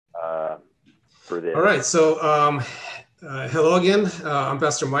for this. All right. So hello again. I'm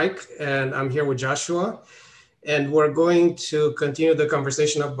Pastor Mike, and I'm here with Joshua. And we're going to continue the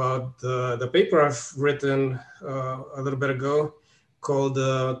conversation about the paper I've written a little bit ago called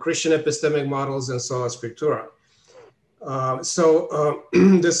Christian Epistemic Models in Sola Scriptura.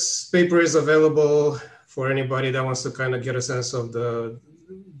 This paper is available for anybody that wants to kind of get a sense of the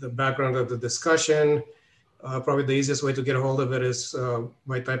background of the discussion. Probably the easiest way to get a hold of it is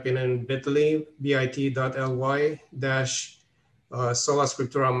by typing in bit.ly dash Sola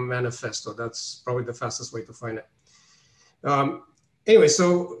Scriptura Manifesto. That's probably the fastest way to find it. Anyway,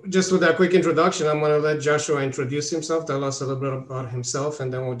 so just with that quick introduction, I'm going to let Joshua introduce himself, tell us a little bit about himself,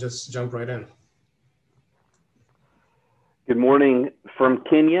 and then we'll just jump right in. Good morning from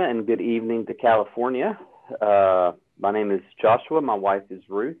Kenya and good evening to California. My name is Joshua. My wife is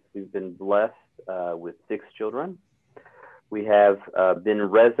Ruth. We've been blessed with 6 children. We have been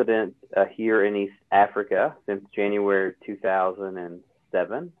resident here in East Africa since January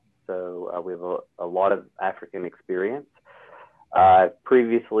 2007. So we have a lot of African experience. I've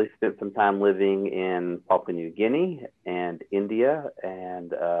previously spent some time living in Papua New Guinea and India,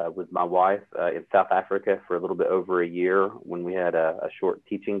 and with my wife in South Africa for a little bit over a year when we had a short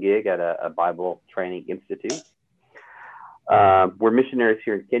teaching gig at a Bible training institute. We're missionaries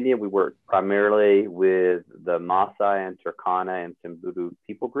here in Kenya. We work primarily with the Maasai and Turkana and Samburu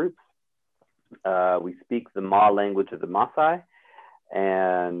people groups. We speak the Ma language of the Maasai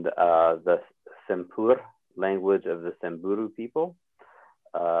and the Sempur language of the Samburu people.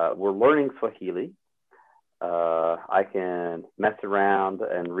 We're learning Swahili. I can mess around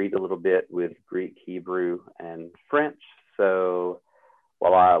and read a little bit with Greek, Hebrew, and French. So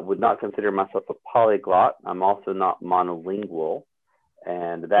while I would not consider myself a polyglot, I'm also not monolingual.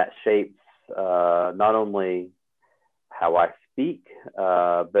 And that shapes not only how I speak,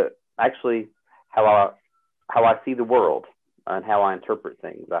 but actually how I see the world and how I interpret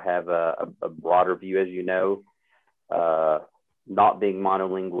things. I have a broader view, as you know, not being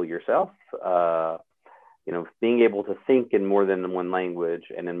monolingual yourself, being able to think in more than one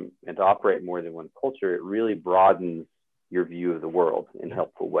language and to operate more than one culture, it really broadens your view of the world in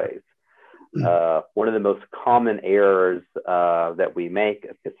helpful ways. One of the most common errors that we make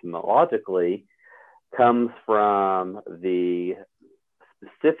epistemologically comes from the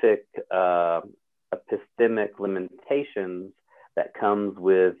specific epistemic limitations that comes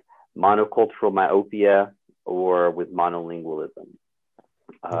with monocultural myopia or with monolingualism.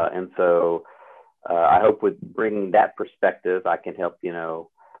 And so I hope with bringing that perspective, I can help,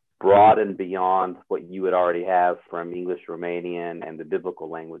 broaden beyond what you would already have from English, Romanian, and the biblical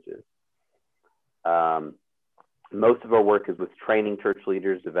languages. Most of our work is with training church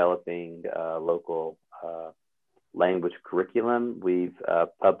leaders, developing local language curriculum. We've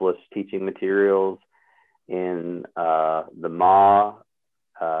published teaching materials in the Ma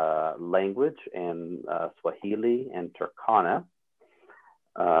language and Swahili and Turkana.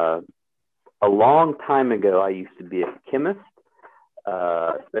 A long time ago, I used to be a chemist,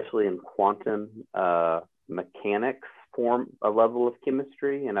 especially in quantum mechanics a level of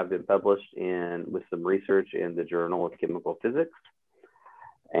chemistry, and I've been published with some research in the Journal of Chemical Physics.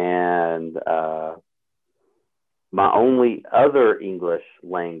 And my only other English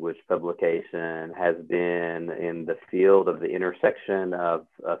language publication has been in the field of the intersection of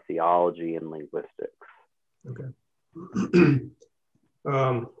theology and linguistics. Okay.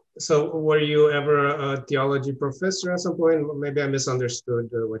 So were you ever a theology professor at some point? Maybe I misunderstood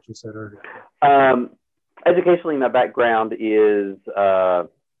what you said earlier. Educationally, my background is I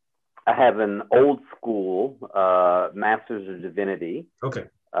have an old school Master's of Divinity. Okay.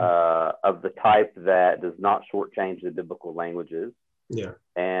 Of the type that does not shortchange the biblical languages. Yeah.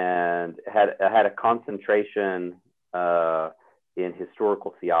 And I had a concentration in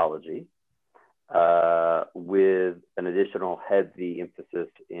historical theology with an additional heavy emphasis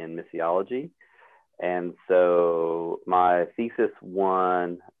in missiology. And so my thesis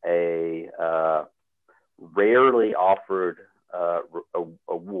won a rarely offered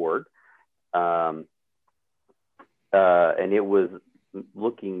award. And it was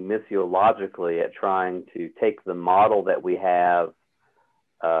looking missiologically at trying to take the model that we have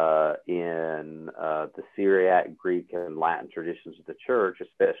in the Syriac, Greek, and Latin traditions of the church,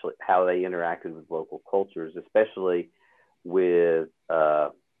 especially how they interacted with local cultures, especially with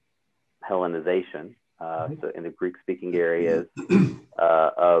Hellenization, so in the Greek-speaking areas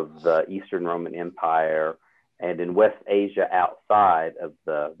of the Eastern Roman Empire and in West Asia outside of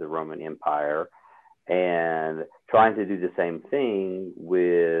the Roman Empire, and trying to do the same thing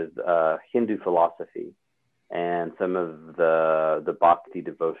with Hindu philosophy and some of the Bhakti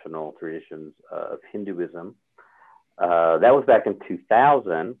devotional traditions of Hinduism. That was back in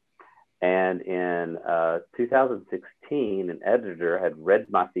 2000. And in 2016, an editor had read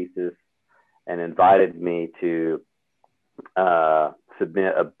my thesis and invited me to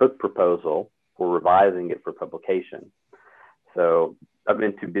submit a book proposal for revising it for publication. So I've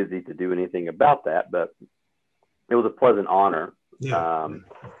been too busy to do anything about that, but it was a pleasant honor.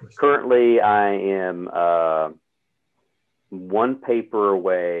 Currently, I am one paper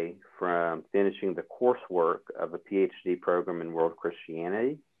away from finishing the coursework of a PhD program in world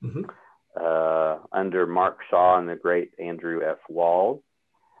Christianity. Mm-hmm. Under Mark Shaw and the great Andrew F. Walls.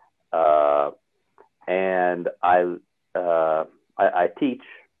 And I teach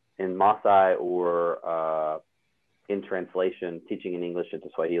in Maasai or in translation, teaching in English into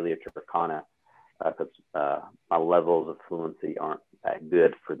Swahili or Turkana, because my levels of fluency aren't that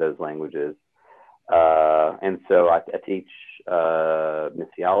good for those languages. And so I teach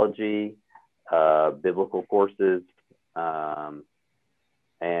missiology, biblical courses,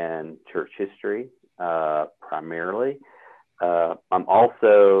 and church history, primarily. I'm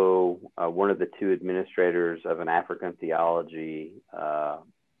also one of the two administrators of an African theology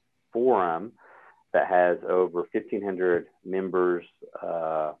forum that has over 1,500 members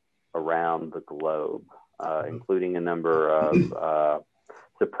around the globe, including a number of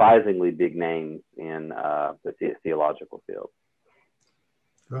surprisingly big names in the theological field.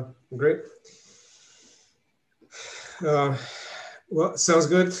 Oh, great. Well, sounds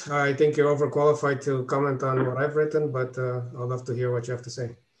good. I think you're overqualified to comment on what I've written, but I'd love to hear what you have to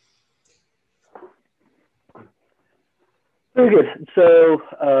say. Very good. So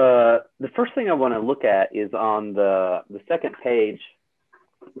the first thing I want to look at is on the second page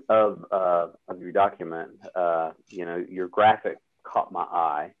of your document. Your graphic caught my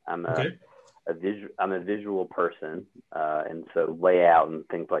eye. I'm a visual person, and so layout and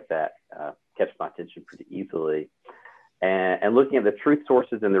things like that catch my attention pretty easily. And looking at the truth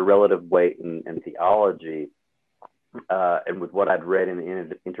sources and their relative weight in theology, and with what I'd read in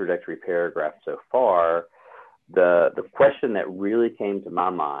the introductory paragraph so far, the question that really came to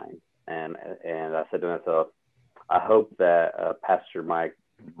my mind, and I said to myself, I hope that Pastor Mike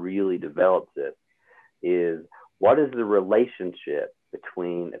really develops it, is what is the relationship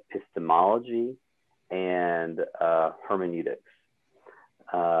between epistemology and hermeneutics?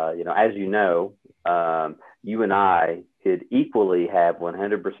 As you know, you and I could equally have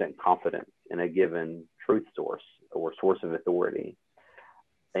 100% confidence in a given truth source or source of authority.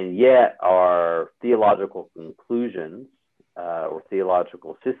 And yet our theological conclusions or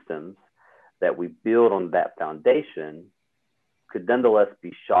theological systems that we build on that foundation could nonetheless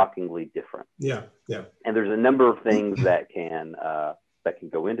be shockingly different. Yeah. And there's a number of things that can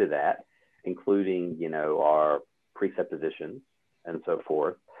go into that, including, our presuppositions and so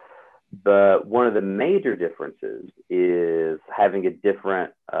forth. But one of the major differences is having a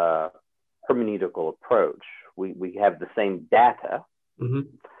different hermeneutical approach. We have the same data, mm-hmm.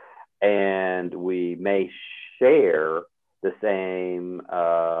 and we may share the same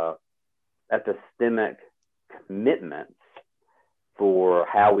epistemic commitments for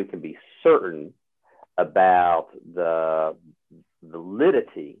how we can be certain about the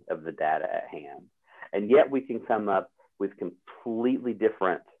validity of the data at hand. And yet we can come up with completely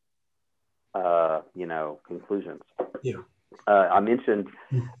different conclusions. Yeah. I mentioned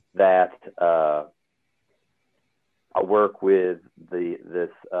that I work with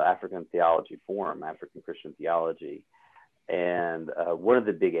this African theology forum, African Christian theology, and one of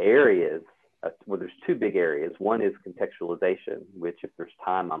the big areas, there's two big areas. One is contextualization, which if there's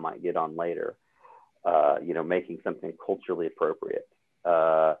time I might get on later. Making something culturally appropriate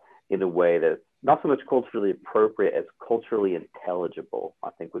in a way that's not so much culturally appropriate as culturally intelligible,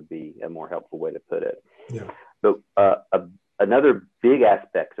 I think would be a more helpful way to put it. Yeah. But another big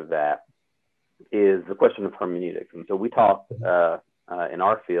aspect of that is the question of hermeneutics. And so we talked in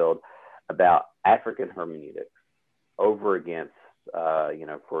our field about African hermeneutics over against,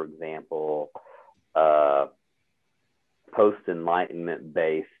 for example, post-Enlightenment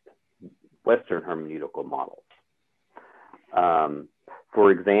based Western hermeneutical models.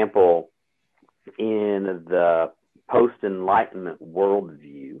 For example, in the post-Enlightenment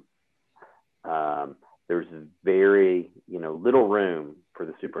worldview, there's very, little room for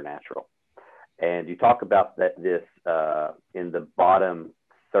the supernatural. And you talk about this in the bottom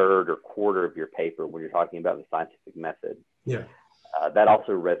third or quarter of your paper when you're talking about the scientific method. Yeah. That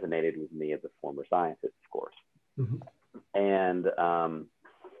also resonated with me as a former scientist, of course. Mm-hmm. And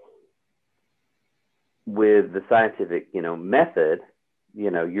with the scientific, method,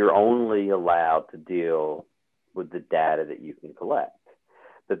 you're only allowed to deal with the data that you can collect.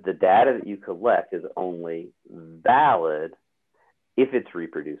 But the data that you collect is only valid if it's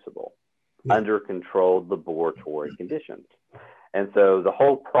reproducible under controlled laboratory conditions. And so the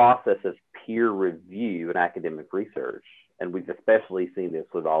whole process of peer review in academic research, and we've especially seen this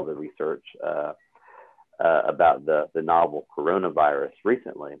with all the research about the novel coronavirus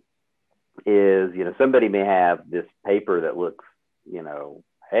recently, is, somebody may have this paper that looks,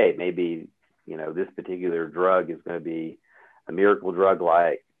 hey, maybe, this particular drug is going to be a miracle drug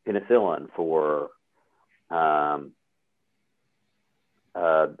like penicillin for the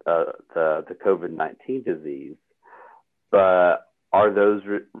COVID-19 disease, but are those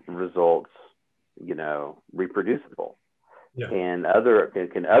results, reproducible? Yeah. Can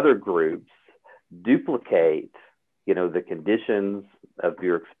other groups duplicate, the conditions of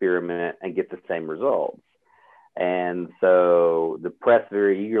your experiment and get the same results? And so the press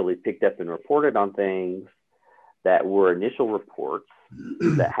very eagerly picked up and reported on things that were initial reports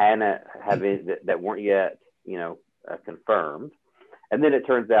that weren't yet, confirmed. And then it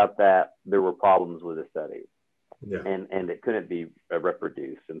turns out that there were problems with the study, and it couldn't be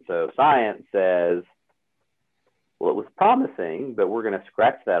reproduced. And so science says, well, it was promising, but we're going to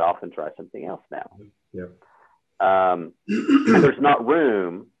scratch that off and try something else now. Yeah. And there's not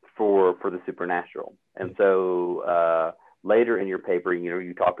room for the supernatural. And so later in your paper,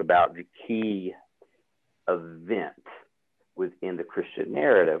 you talk about the key event within the Christian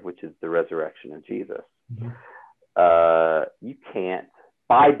narrative, which is the resurrection of Jesus. Mm-hmm. You can't,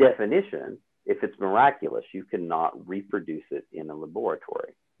 by definition, if it's miraculous, you cannot reproduce it in a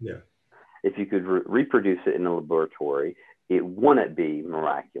laboratory. Yeah. If you could reproduce it in a laboratory, it wouldn't be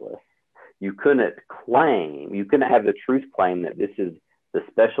miraculous. You couldn't have the truth claim that this is the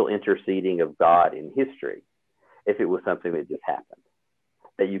special interceding of God in history if it was something that just happened,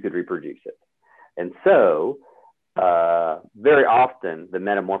 that you could reproduce it. And so very often the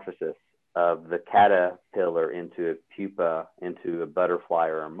metamorphosis of the caterpillar into a pupa, into a butterfly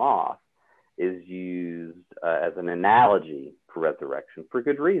or a moth, is used as an analogy for resurrection for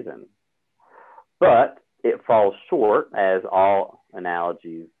good reason. But it falls short, as all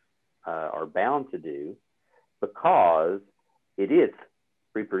analogies are bound to do, because it is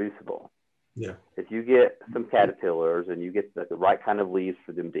reproducible. Yeah. If you get some caterpillars and you get the right kind of leaves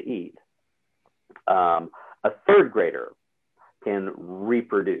for them to eat, a third grader can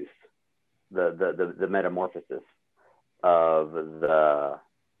reproduce the metamorphosis of the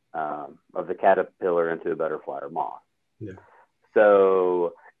caterpillar into a butterfly or moth. Yeah.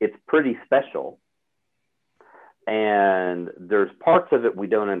 So it's pretty special. And there's parts of it we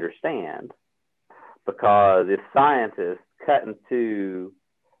don't understand, because if scientists cut into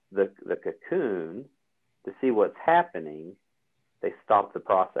the cocoon to see what's happening, they stop the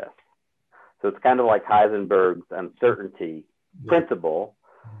process. So it's kind of like Heisenberg's uncertainty principle.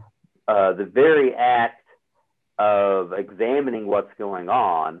 The very act of examining what's going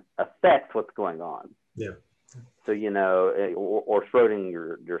on affects what's going on. Yeah. So, or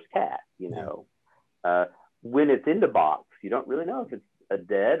Schrodinger's cat, when it's in the box, you don't really know if it's a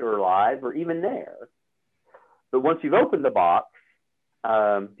dead or alive or even there. But once you've opened the box,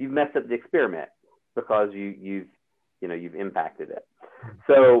 you've messed up the experiment, because you've impacted it.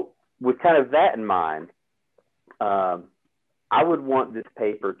 So with kind of that in mind, I would want this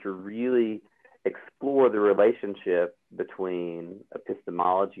paper to really explore the relationship between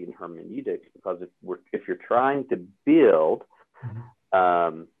epistemology and hermeneutics, because if you're trying to build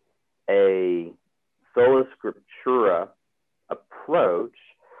a sola scriptura approach,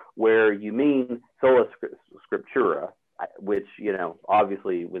 where you mean sola scriptura, which,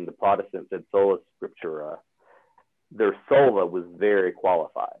 obviously when the Protestants said sola scriptura, their sola was very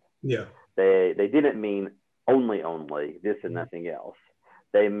qualified. Yeah. They didn't mean only this and nothing else.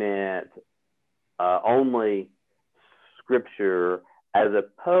 They meant only scripture, as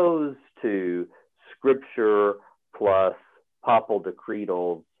opposed to scripture plus papal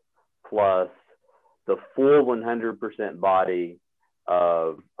decretals plus the full 100% body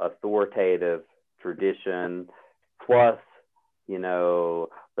of authoritative tradition, plus, the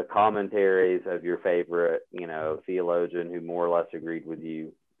commentaries of your favorite, theologian who more or less agreed with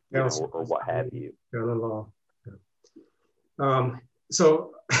you, or what have you.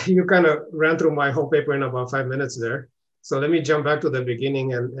 So you kind of ran through my whole paper in about 5 minutes there. So let me jump back to the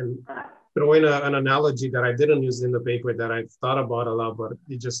beginning and throw in an analogy that I didn't use in the paper that I thought about a lot, but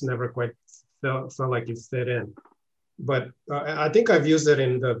it just never quite felt like it fit in. But I think I've used it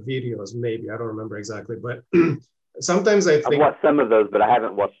in the videos, maybe. I don't remember exactly. But sometimes I think... I've watched some of those, but I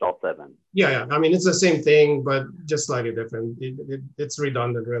haven't watched all 7. Yeah. I mean, it's the same thing, but just slightly different. It's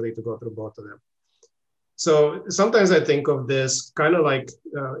redundant, really, to go through both of them. So sometimes I think of this kind of like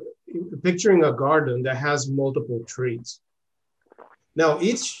picturing a garden that has multiple trees. Now,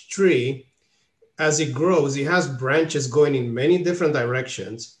 each tree, as it grows, it has branches going in many different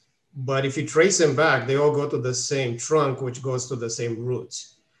directions. But if you trace them back, they all go to the same trunk, which goes to the same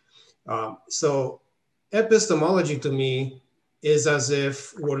roots. So epistemology to me is as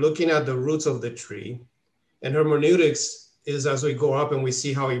if we're looking at the roots of the tree, and hermeneutics is as we go up and we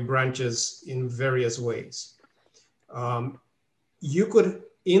see how it branches in various ways. You could,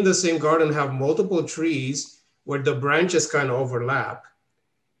 in the same garden, have multiple trees where the branches kind of overlap.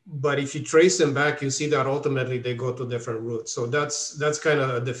 But if you trace them back, you see that ultimately they go to different roots. So that's kind of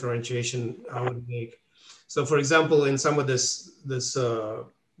a differentiation I would make. So, for example, in some of this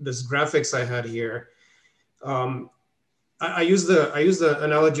graphics I had here, I use the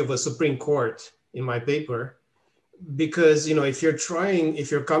analogy of a Supreme Court in my paper, because if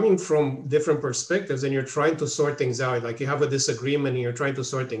you're coming from different perspectives and you're trying to sort things out, like you have a disagreement and you're trying to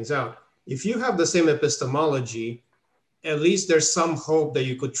sort things out, if you have the same epistemology, at least there's some hope that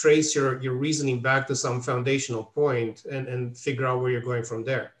you could trace your reasoning back to some foundational point and figure out where you're going from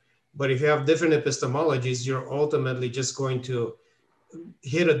there. But if you have different epistemologies, you're ultimately just going to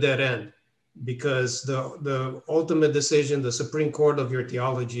hit a dead end, because the ultimate decision, the Supreme Court of your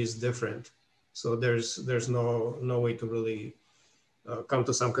theology, is different. So there's no way to really come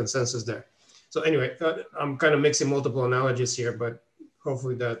to some consensus there. So anyway, I'm kind of mixing multiple analogies here, but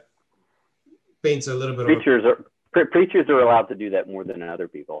hopefully that paints a little bit of... Preachers are allowed to do that more than other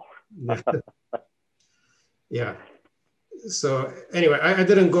people. Yeah. So anyway, I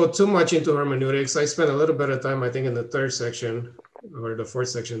didn't go too much into hermeneutics. I spent a little bit of time, I think, in the third section or the fourth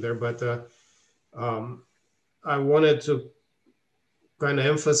section there, but I wanted to kind of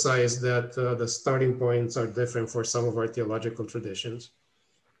emphasize that the starting points are different for some of our theological traditions.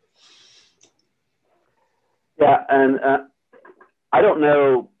 Yeah, and I don't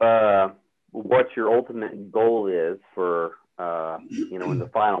know what your ultimate goal is for, in the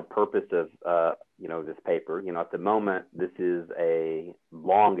final purpose of, this paper. At the moment, this is a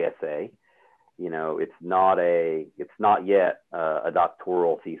long essay. It's not yet a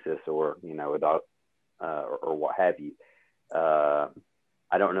doctoral thesis or, or what have you.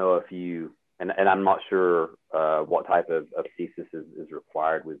 I don't know if you, and I'm not sure what type of thesis is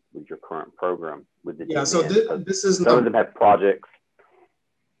required with your current program with the DMN. So this is some of them have projects.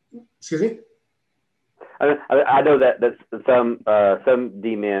 Excuse me? I know that some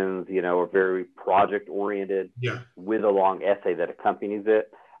DMNs, are very project oriented, with a long essay that accompanies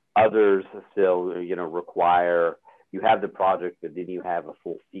it. Others still, require you have the project, but then you have a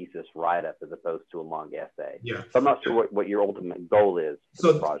full thesis write-up as opposed to a long essay. Yeah. So I'm not sure what your ultimate goal is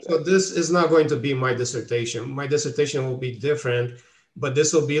for the project. So this is not going to be my dissertation. My dissertation will be different, but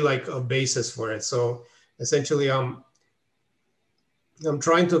this will be like a basis for it. So essentially, I'm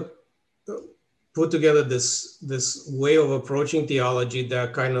trying to put together this way of approaching theology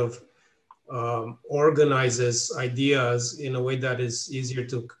that kind of organizes ideas in a way that is easier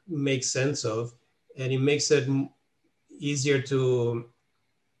to make sense of, and it makes it easier to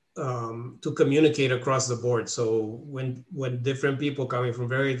communicate across the board. So when different people coming from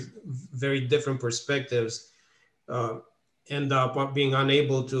very, very different perspectives end up being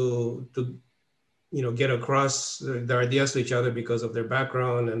unable to get across their ideas to each other because of their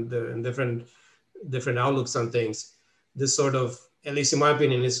background and different outlooks on things, this sort of, at least in my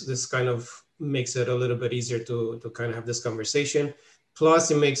opinion, this kind of makes it a little bit easier to kind of have this conversation. Plus,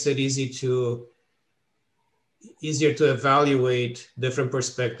 it makes it easier to evaluate different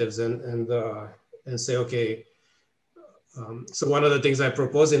perspectives and say, okay. So one of the things I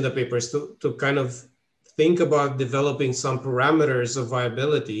propose in the paper is to kind of think about developing some parameters of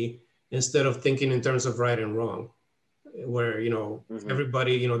viability instead of thinking in terms of right and wrong, where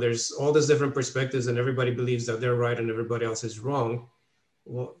everybody, there's all these different perspectives and everybody believes that they're right and everybody else is wrong.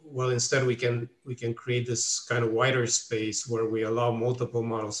 Well, instead we can create this kind of wider space where we allow multiple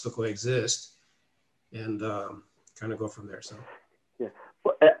models to coexist and kind of go from there. So yeah,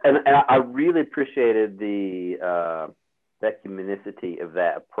 well, and I really appreciated the ecumenicity of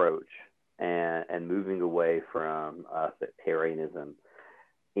that approach and moving away from sectarianism.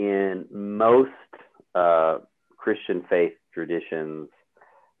 In most Christian faith traditions,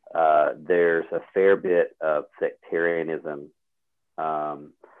 there's a fair bit of sectarianism.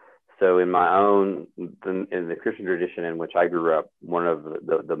 So in the Christian tradition in which I grew up, one of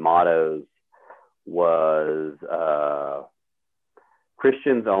the mottos was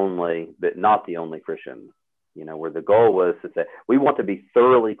Christians only, but not the only Christians, where the goal was to say, we want to be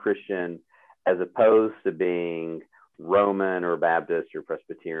thoroughly Christian as opposed to being Roman or Baptist or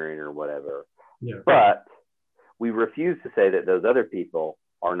Presbyterian or whatever. Yeah. But we refuse to say that those other people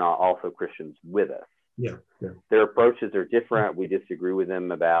are not also Christians with us. Yeah. Yeah. Their approaches are different. We disagree with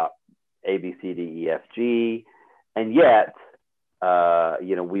them about A, B, C, D, E, F, G. And yet,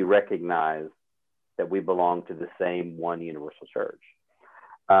 we recognize that we belong to the same one universal church.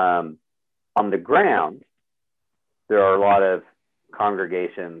 On the ground, there are a lot of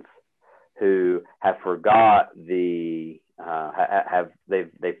congregations who have forgot they've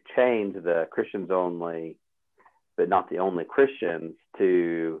changed the Christians only, but not the only Christians,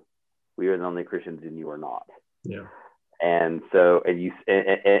 to we are the only Christians and you are not. Yeah. And so,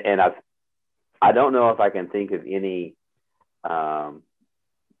 I don't know if I can think of any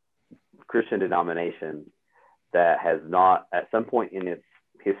Christian denomination that has not, at some point in its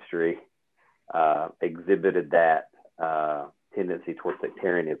history, exhibited that tendency towards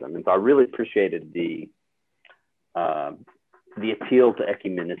sectarianism. And so I really appreciated the appeal to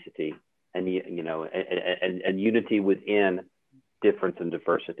ecumenicity and unity within difference and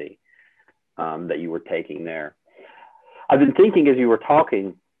diversity that you were taking there. I've been thinking as you were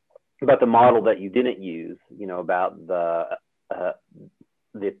talking about the model that you didn't use, about the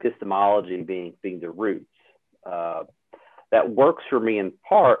epistemology being the roots. That works for me in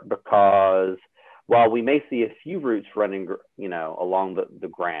part because while we may see a few roots running, along the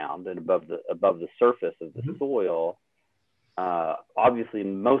ground and above the surface of the soil, obviously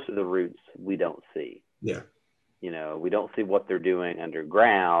most of the roots we don't see. Yeah. We don't see what they're doing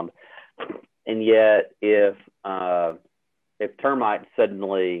underground. And yet if termites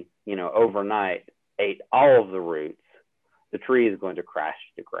suddenly, overnight ate all of the roots, the tree is going to crash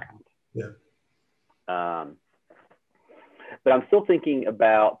to the ground. Yeah. But I'm still thinking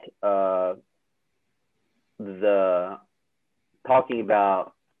about talking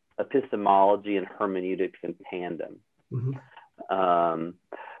about epistemology and hermeneutics in tandem,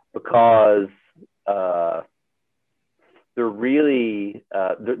 because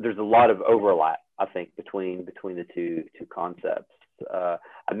there's a lot of overlap, I think, between the two concepts.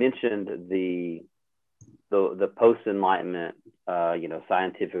 I mentioned the post-Enlightenment,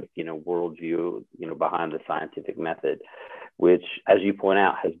 scientific, worldview, behind the scientific method, which, as you point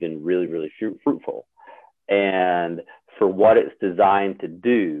out, has been really, really fruitful. And for what it's designed to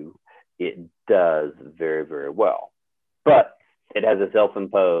do, it does very, very well. But it has a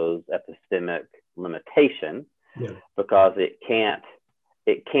self-imposed epistemic limitation, because it can't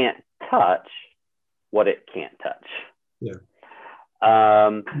touch what it can't touch. Yeah.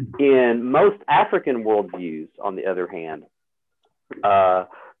 In most African worldviews, on the other hand, here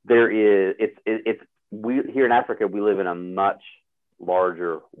in Africa, we live in a much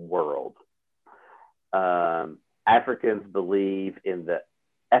larger world. Africans believe in the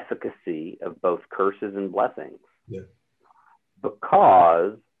efficacy of both curses and blessings,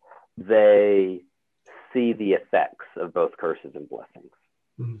 because they see the effects of both curses and blessings.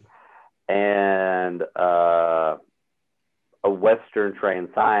 And a Western trained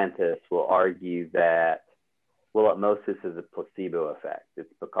scientist will argue that, well, at most this is a placebo effect.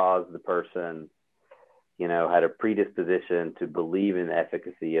 It's because the person, had a predisposition to believe in the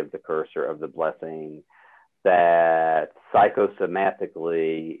efficacy of the curse or of the blessing, that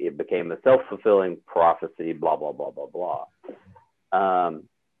psychosomatically it became a self-fulfilling prophecy, blah, blah, blah, blah, blah.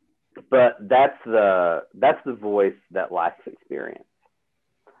 But that's the voice that lacks experience.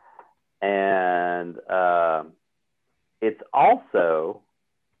 And it's also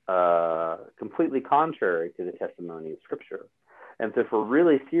completely contrary to the testimony of Scripture. And so if we're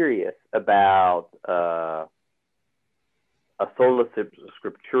really serious about a sola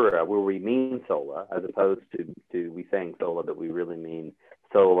scriptura, where we mean sola, as opposed to we saying sola, but we really mean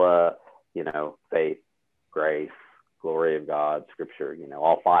sola, faith, grace, glory of God, Scripture,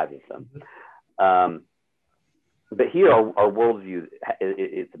 all five of them. But here, our worldview,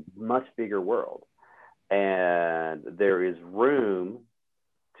 it's a much bigger world. And there is room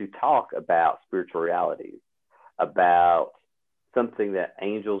to talk about spiritual realities, about something that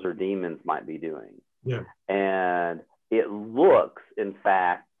angels or demons might be doing. Yeah. And it looks, in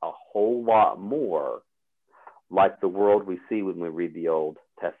fact, a whole lot more like the world we see when we read the Old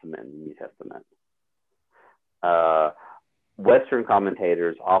Testament and the New Testament. Western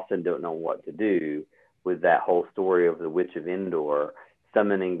commentators often don't know what to do with that whole story of the witch of Endor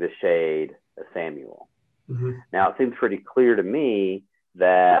summoning the shade of Samuel. Now, it seems pretty clear to me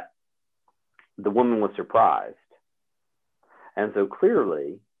that the woman was surprised. And so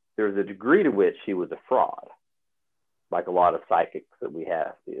clearly, there's a degree to which she was a fraud, like a lot of psychics that we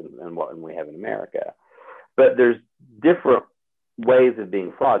have and what we have in America. But there's different ways of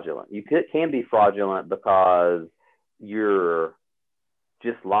being fraudulent. You can be fraudulent because you're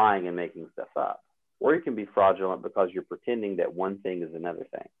just lying and making stuff up, or you can be fraudulent because you're pretending that one thing is another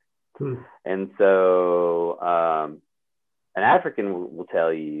thing. And so an African will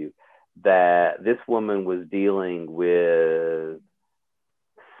tell you that this woman was dealing with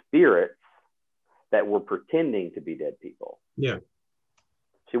spirits that were pretending to be dead people. Yeah.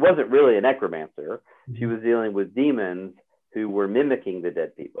 She wasn't really a necromancer. She was dealing with demons who were mimicking the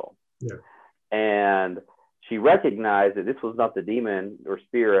dead people. Yeah. And she recognized that this was not the demon or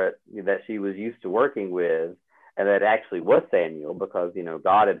spirit that she was used to working with, and that actually was Samuel, because, you know,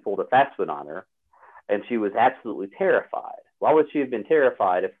 God had pulled a fast one on her, and she was absolutely terrified. Why would she have been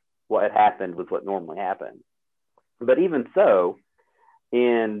terrified if what had happened was what normally happened? But even so,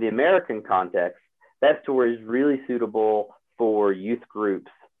 in the American context, that story is really suitable for youth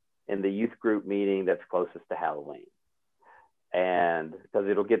groups in the youth group meeting that's closest to Halloween. And because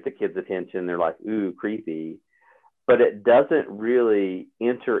it'll get the kids' attention, they're like, ooh, creepy. But it doesn't really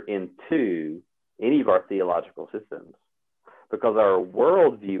enter into any of our theological systems, because our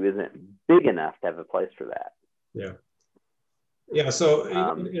worldview isn't big enough to have a place for that. Yeah. Yeah. So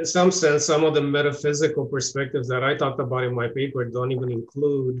in some sense, some of the metaphysical perspectives that I talked about in my paper don't even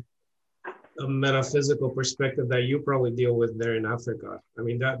include a metaphysical perspective that you probably deal with there in Africa. I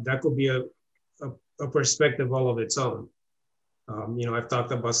mean, that could be a perspective all of its own. You know, I've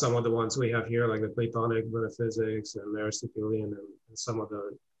talked about some of the ones we have here, like the Platonic metaphysics and Aristotelian and some of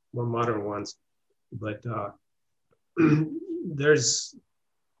the more modern ones. But there's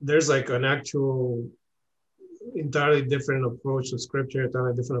like an actual entirely different approach to scripture,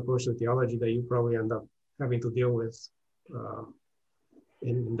 entirely different approach to theology that you probably end up having to deal with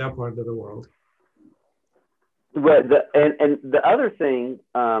in that part of the world. Well, and the other thing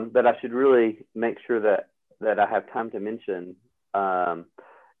that I should really make sure that I have time to mention,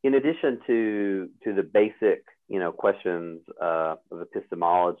 in addition to the basic, you know, questions of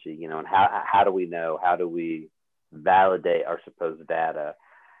epistemology, you know, and how do we know, how do we validate our supposed data,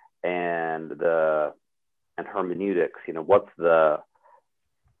 and hermeneutics, you know, what's the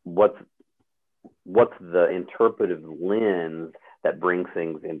interpretive lens that brings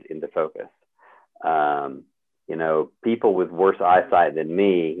things into focus. You know, people with worse eyesight than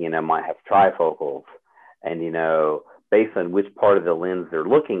me, you know, might have trifocals, and, you know, based on which part of the lens they're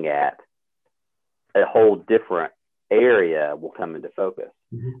looking at, a whole different area will come into focus.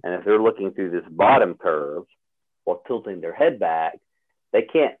 And if they're looking through this bottom curve while tilting their head back, they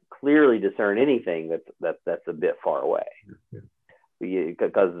can't clearly discern anything that's a bit far away.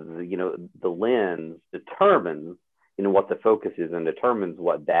 Because, you know, the lens determines, you know, what the focus is, and determines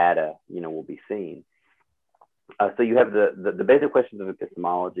what data, you know, will be seen. So you have the basic questions of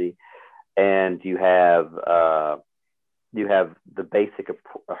epistemology, and you have the basic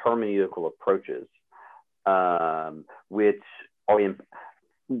hermeneutical approaches, which are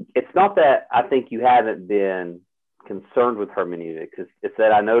it's not that I think you haven't been concerned with hermeneutics. It's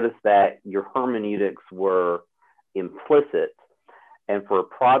that I noticed that your hermeneutics were implicit, and for a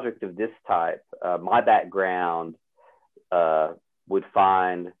project of this type, my background would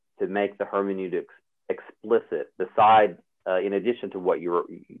find to make the hermeneutics explicit, beside in addition to what you're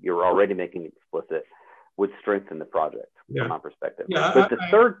already making explicit, would strengthen the project from my perspective. Yeah, but the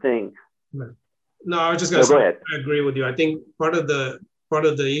third thing. No, I was just going to say, go ahead. I agree with you. I think part of the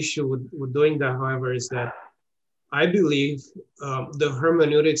issue with doing that, however, is that I believe the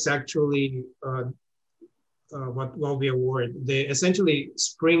hermeneutics actually, what will be a word, they essentially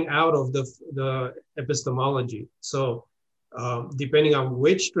spring out of the epistemology. So depending on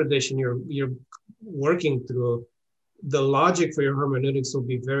which tradition you're working through, the logic for your hermeneutics will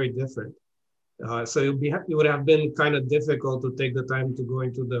be very different. So it would have been kind of difficult to take the time to go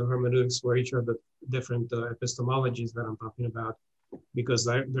into the hermeneutics for each of the different epistemologies that I'm talking about, because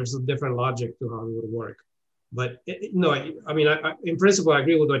there's a different logic to how it would work. But no, I mean, in principle, I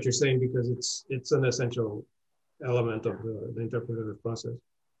agree with what you're saying, because it's an essential element of the interpretative process.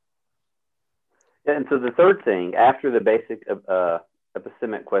 And so the third thing, after the basic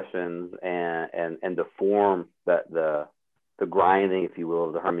epistemic questions and the form, that the grinding, if you will,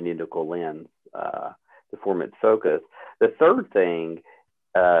 of the hermeneutical lens to form its focus, the third thing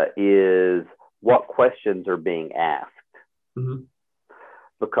is what questions are being asked.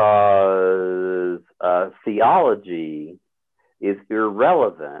 Because theology is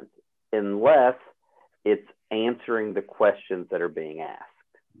irrelevant unless it's answering the questions that are being asked.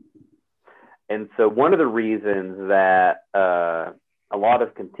 And so one of the reasons that a lot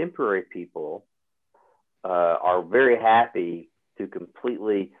of contemporary people are very happy to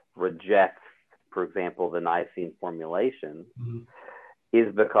completely reject, for example, the Nicene formulation,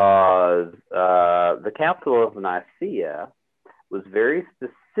 is because the Council of Nicaea was very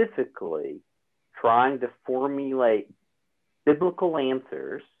specifically trying to formulate biblical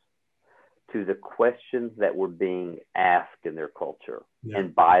answers to the questions that were being asked in their culture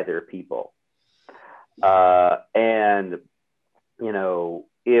and by their people. And, you know,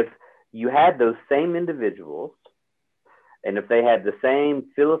 if you had those same individuals, and if they had the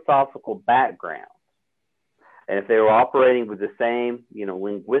same philosophical background, and if they were operating with the same, you know,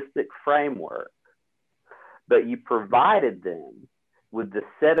 linguistic framework, but you provided them with the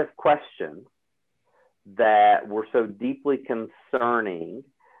set of questions that were so deeply concerning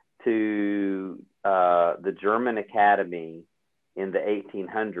to the German Academy in the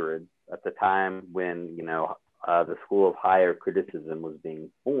 1800s, at the time when, you know, the School of Higher Criticism was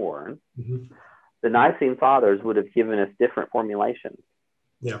being born, the Nicene Fathers would have given us different formulations.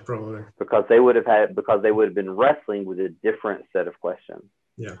 Yeah, probably. Because they would have been wrestling with a different set of questions.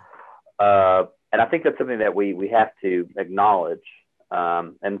 Yeah. And I think that's something that we have to acknowledge.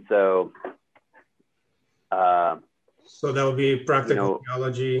 And so that would be practical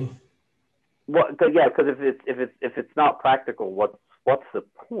theology. Well, yeah, because if it's not practical, what's the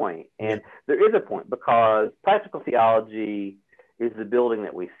point? And there is a point, because practical theology is the building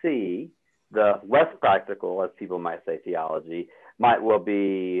that we see. The less practical, as people might say, theology might well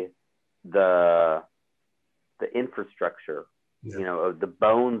be the infrastructure, you know, of the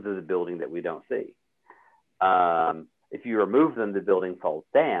bones of the building that we don't see. If you remove them, the building falls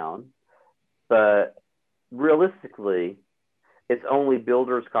down. But realistically, it's only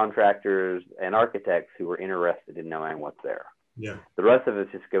builders, contractors, and architects who are interested in knowing what's there. Yeah. The rest of us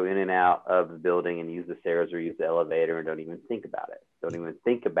just go in and out of the building and use the stairs or use the elevator and don't even think about it. Don't even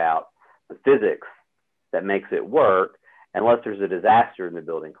think about the physics that makes it work, unless there's a disaster and the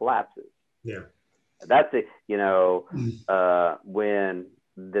building collapses. Yeah. That's it. You know, when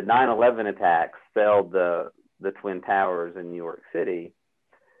the 9/11 attacks felled the Twin Towers in New York City,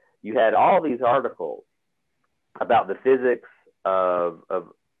 you had all these articles about the physics of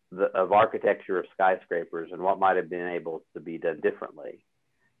architecture of skyscrapers and what might have been able to be done differently.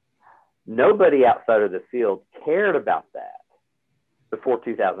 Nobody outside of the field cared about that before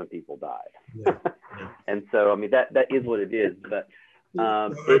 2,000 people died. Yeah. And so, I mean, that is what it is. But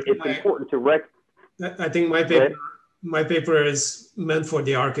it's important to I think my paper is meant for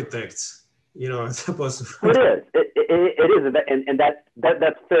the architects, you know, as opposed to. It is. It is, and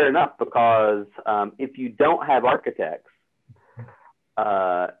that's fair enough, because if you don't have architects,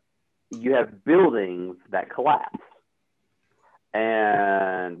 you have buildings that collapse,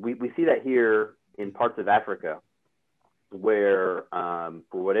 and we see that here in parts of Africa, where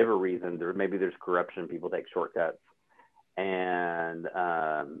for whatever reason there's corruption, people take shortcuts, and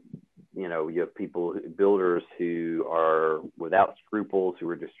you know, you have builders who are without scruples, who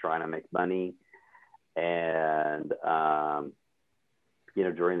are just trying to make money, and you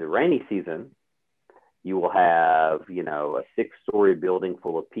know, during the rainy season, you will have, you know, a 6-story building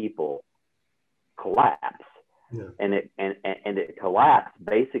full of people collapse. Yeah. And it collapsed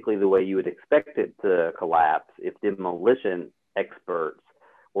basically the way you would expect it to collapse if demolition experts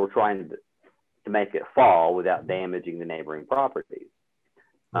were trying to make it fall without damaging the neighboring properties.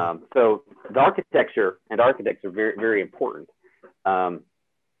 So the architecture and architects are very, very important.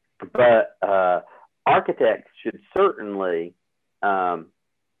 But architects should certainly,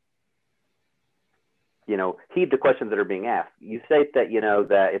 you know, heed the questions that are being asked. You state that, you know,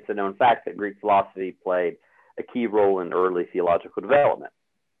 that it's a known fact that Greek philosophy played a key role in early theological development.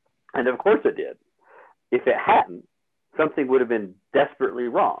 And of course it did. If it hadn't, something would have been desperately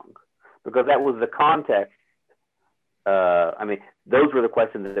wrong, because that was the context. I mean, those were the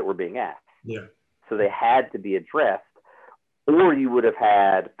questions that were being asked. Yeah. So they had to be addressed, or you would have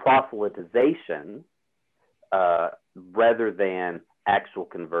had proselytization rather than actual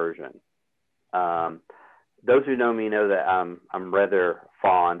conversion. Those who know me know that I'm rather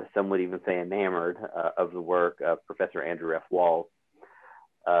fond, some would even say enamored, of the work of Professor Andrew F. Walls.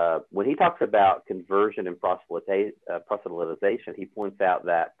 When he talks about conversion and proselytization, he points out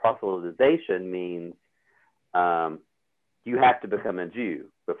that proselytization means you have to become a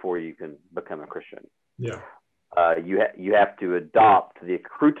Jew before you can become a Christian. Yeah. You have to adopt the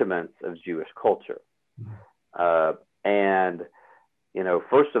accoutrements of Jewish culture. And, you know,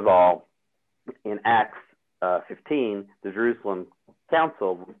 first of all, in Acts 15, the Jerusalem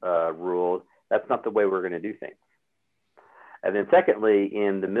Council ruled that's not the way we're going to do things. And then secondly,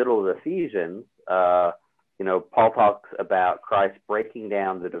 in the middle of Ephesians, you know, Paul talks about Christ breaking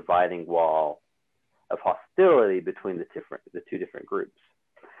down the dividing wall of hostility between the two different groups.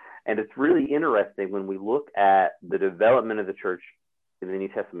 And it's really interesting when we look at the development of the church in the New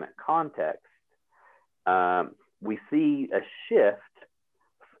Testament context. we see a shift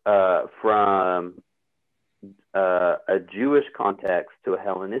from a Jewish context to a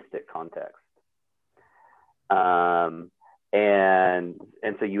Hellenistic context. And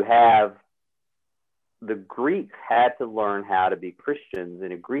so you have the Greeks had to learn how to be Christians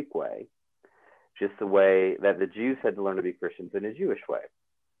in a Greek way, just the way that the Jews had to learn to be Christians in a Jewish way.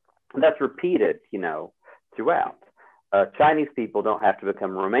 And that's repeated, throughout. Chinese people don't have to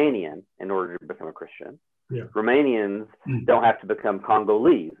become Romanian in order to become a Christian. Yeah. Romanians don't have to become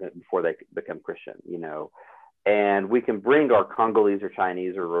Congolese before they become Christian, And we can bring our Congolese or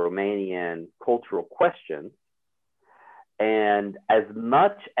Chinese or Romanian cultural questions. And as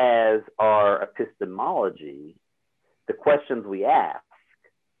much as our epistemology, the questions we ask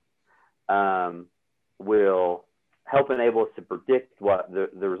will help enable us to predict what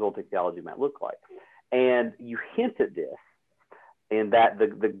the resulting theology might look like. And you hint at this in that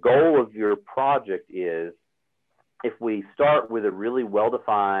the goal of your project is, if we start with a really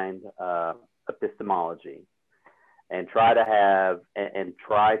well-defined epistemology and try to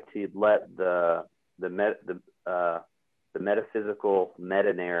let the metaphysical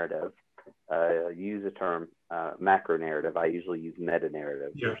meta-narrative, use the term macro-narrative. I usually use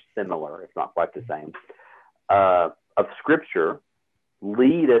meta-narrative. Yeah. They're similar, it's not quite the same, of Scripture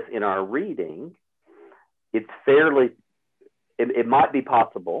lead us in our reading. It's it might be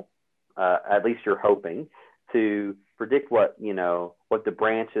possible, at least you're hoping, to predict what the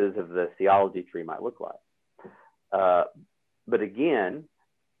branches of the theology tree might look like. But again,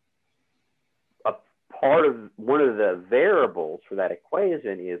 one of the variables for that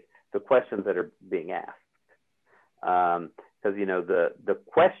equation is the questions that are being asked. Because the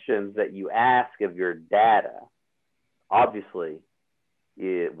questions that you ask of your data, obviously,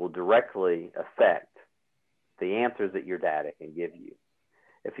 it will directly affect the answers that your data can give you.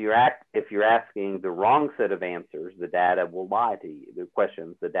 If you're asking the wrong set of answers, the data will lie to you.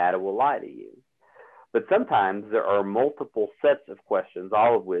 The data will lie to you. But sometimes there are multiple sets of questions,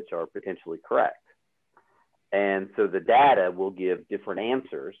 all of which are potentially correct. And so the data will give different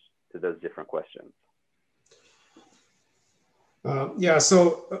answers to those different questions. So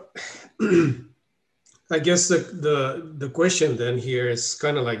I guess the question then here is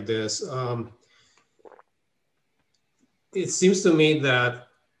kind of like this. It seems to me that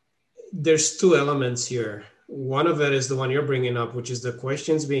there's two elements here. One of it is the one you're bringing up, which is the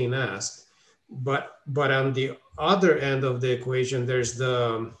questions being asked. But on the other end of the equation, there's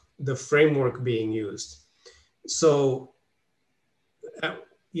the framework being used. So,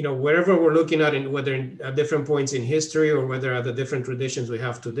 wherever we're looking at, whether at different points in history or whether at the different traditions we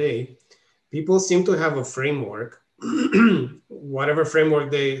have today, people seem to have a framework, whatever framework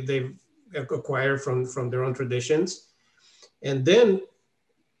they've acquired from their own traditions. And then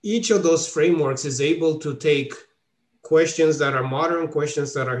each of those frameworks is able to take questions that are modern,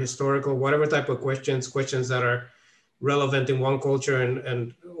 questions that are historical, whatever type of questions that are relevant in one culture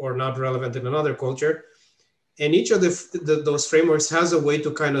and or not relevant in another culture. And each of those frameworks has a way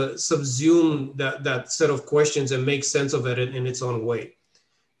to kind of subsume that set of questions and make sense of it in its own way.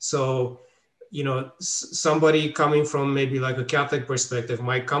 So, somebody coming from maybe like a Catholic perspective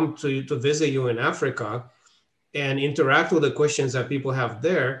might come to visit you in Africa and interact with the questions that people have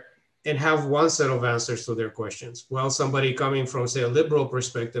there and have one set of answers to their questions. While somebody coming from, say, a liberal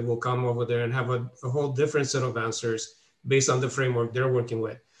perspective will come over there and have a whole different set of answers based on the framework they're working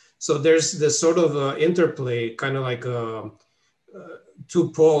with. So there's this sort of interplay, kind of like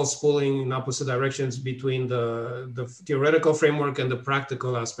two poles pulling in opposite directions between the theoretical framework and the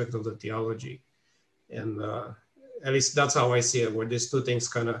practical aspect of the theology. And at least that's how I see it, where these two things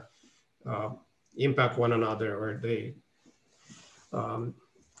kind of impact one another, or they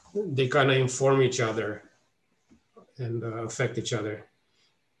kind of inform each other and affect each other.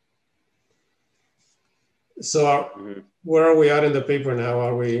 So where are we at in the paper now?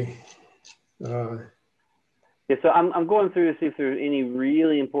 Are we? Yeah, so I'm going through to see if there's any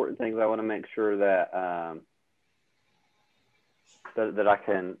really important things I want to make sure that that I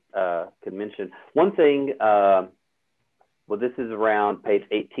can mention. One thing, well, this is around page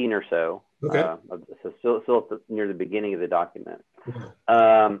 18 or so. Okay. So still near the beginning of the document.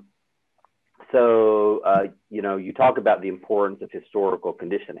 Okay. You talk about the importance of historical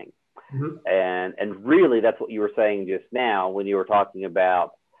conditioning. Mm-hmm. And really that's what you were saying just now when you were talking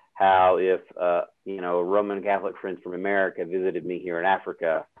about how if, a Roman Catholic friend from America visited me here in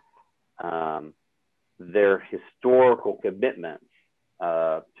Africa, their historical commitment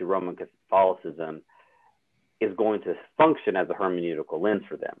to Roman Catholicism is going to function as a hermeneutical lens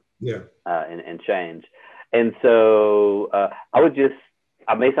for them. Yeah. And change. And so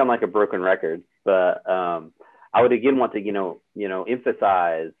I may sound like a broken record, but I would again want to,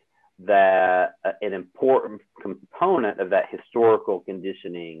 emphasize that an important component of that historical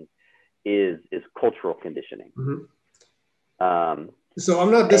conditioning is cultural conditioning. Mm-hmm. So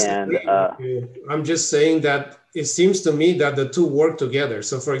I'm not disagreeing with you. I'm just saying that it seems to me that the two work together.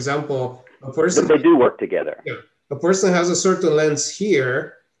 So for example, a person— They do work together. Yeah. A person has a certain lens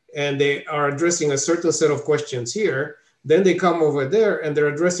here and they are addressing a certain set of questions here. Then they come over there and they're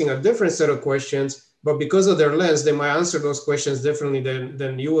addressing a different set of questions, but because of their lens, they might answer those questions differently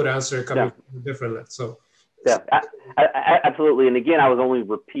than you would answer coming from a different lens. So yeah, I absolutely. And again, I was only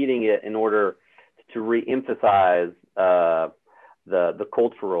repeating it in order to re-emphasize the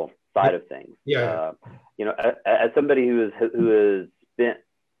cultural side of things. Yeah. As somebody who has spent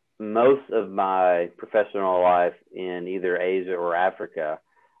most of my professional life in either Asia or Africa,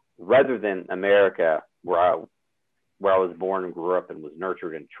 rather than America, where I was born and grew up and was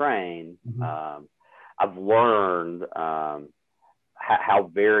nurtured and trained, mm-hmm. I've learned how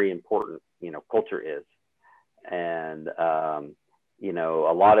very important culture is, and a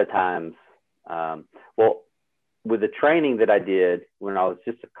lot of times, with the training that I did when I was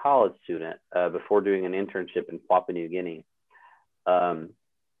just a college student before doing an internship in Papua New Guinea. A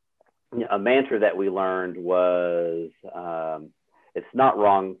mantra that we learned was, it's not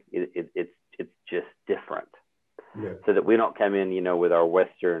wrong, it's just different. Yeah. So that we don't come in, with our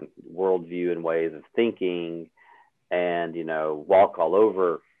Western worldview and ways of thinking and, walk all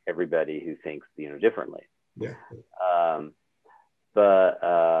over everybody who thinks, differently. Yeah.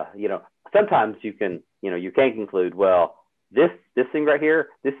 Sometimes you can conclude, well, this thing right here,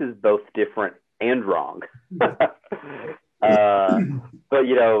 this is both different and wrong. But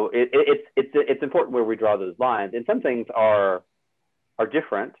it's important where we draw those lines, and some things are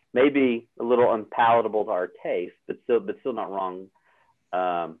different, maybe a little unpalatable to our taste, but still not wrong.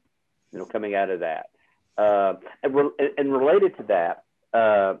 Coming out of that, and related to that,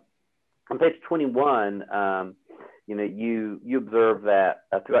 on page 21, you observe that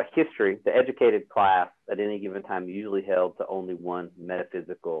throughout history, the educated class at any given time usually held to only one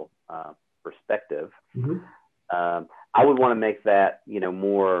metaphysical perspective. Mm-hmm. I would want to make that,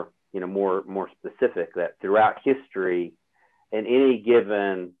 more specific, that throughout history, in any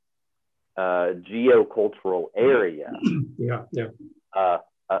given geocultural area,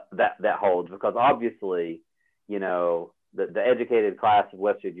 that holds, because obviously, the educated class of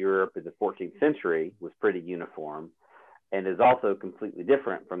Western Europe in the 14th century was pretty uniform, and is also completely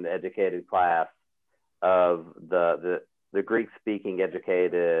different from the educated class of the Greek-speaking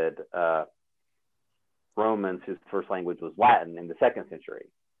educated Romans whose first language was Latin in the 2nd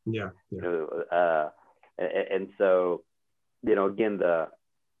century. Yeah. And so, again, the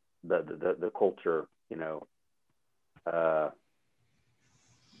culture,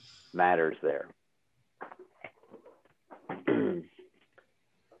 matters there.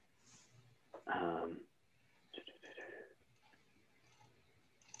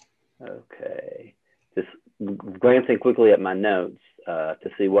 Okay, just glancing quickly at my notes to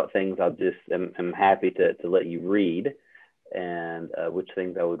see what things I'll just am happy to let you read, and which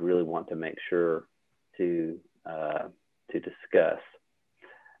things I would really want to make sure to discuss.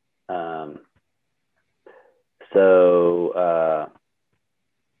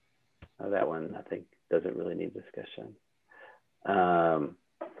 That one I think doesn't really need discussion.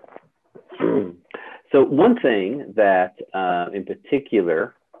 So one thing that in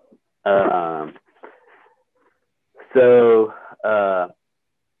particular, on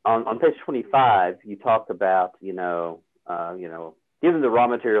page 25, you talk about, given the raw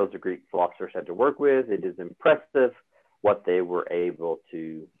materials the Greek philosophers had to work with, it is impressive what they were able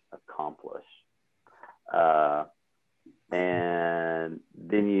to accomplish. And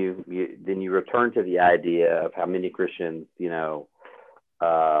then you return to the idea of how many Christians,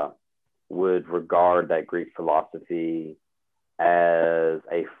 would regard that Greek philosophy as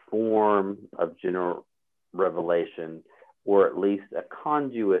a form of general revelation, or at least a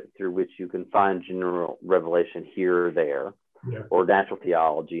conduit through which you can find general revelation here or there, or natural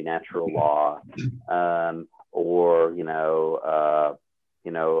theology, natural law, or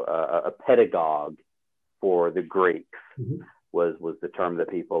a pedagogue for the Greeks, mm-hmm. was the term that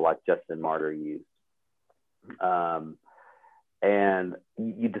people like Justin Martyr used. And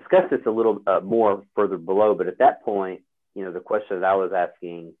you discussed this a little more further below, but at that point, the question that I was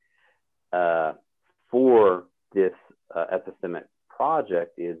asking for this epistemic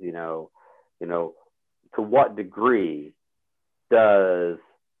project is, to what degree does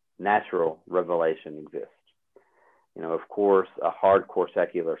natural revelation exist? Of course, a hardcore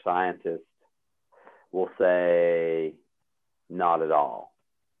secular scientist will say not at all.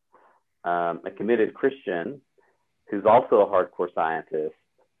 A committed Christian who's also a hardcore scientist,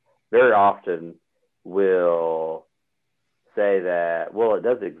 very often will say that, well, it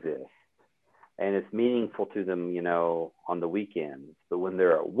does exist and it's meaningful to them, on the weekends. But when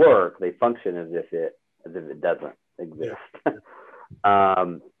they're at work, they function as if it doesn't exist.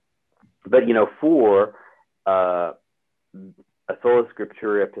 But for a sola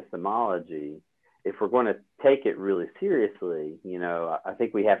scriptura epistemology, if we're going to take it really seriously, I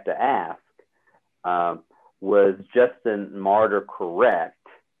think we have to ask, was Justin Martyr correct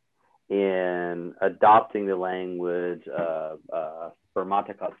in adopting the language of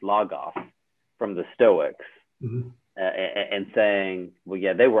spermatikos logos from the Stoics, and saying, well,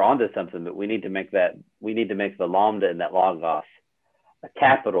 yeah, they were onto something, but we need to make the lambda in that logos a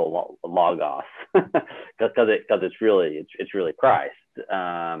capital logos, because it's really Christ. Is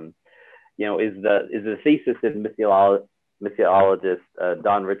the thesis in missiologist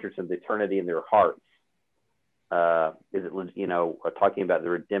Don Richardson's Eternity in Their Hearts? Is it talking about the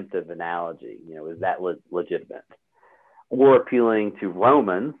redemptive analogy? Is that legitimate? Or appealing to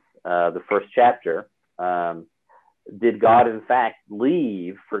Romans, the first chapter, did God in fact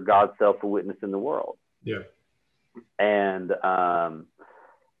leave for God's self a witness in the world? Yeah. And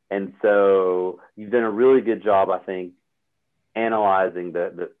so you've done a really good job, I think, analyzing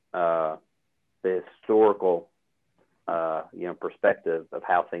the historical perspective of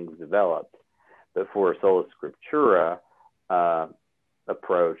how things developed. But for a sola scriptura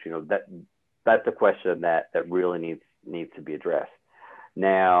approach, that's a question that really needs to be addressed.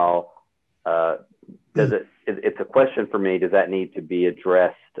 Now, it's a question for me, does that need to be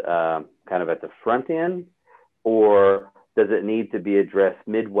addressed kind of at the front end, or does it need to be addressed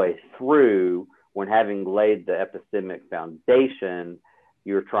midway through, when having laid the epistemic foundation,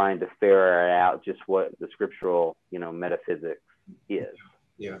 you're trying to ferret out just what the scriptural, metaphysics is?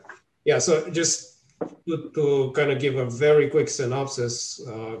 Yeah. So just to kind of give a very quick synopsis,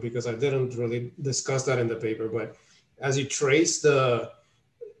 because I didn't really discuss that in the paper, but as you trace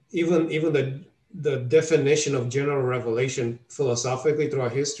even the definition of general revelation philosophically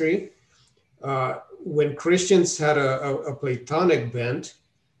throughout history, when Christians had a Platonic bent,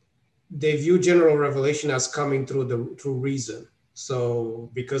 they view general revelation as coming through reason. So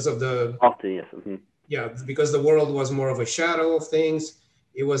because of because the world was more of a shadow of things,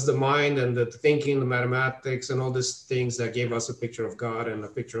 it was the mind and the thinking, the mathematics, and all these things that gave us a picture of God and a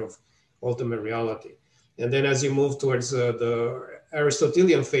picture of ultimate reality. And then as you move towards the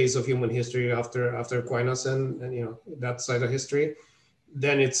Aristotelian phase of human history after Aquinas and that side of history,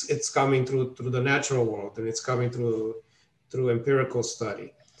 then it's coming through the natural world, and it's coming through empirical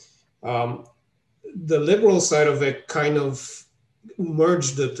study. The liberal side of it kind of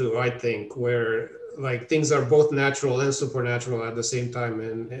merged the two, I think, where like things are both natural and supernatural at the same time,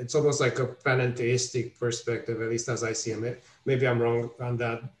 and it's almost like a panentheistic perspective, at least as I see it. Maybe I'm wrong on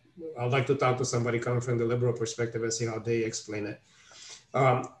that. I'd like to talk to somebody coming from the liberal perspective and see how they explain it.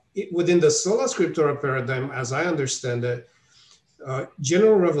 Within the sola scriptura paradigm, as I understand it,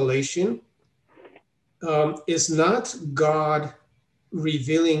 general revelation is not God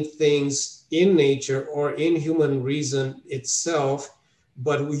revealing things in nature or in human reason itself,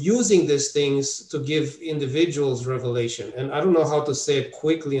 but using these things to give individuals revelation. And I don't know how to say it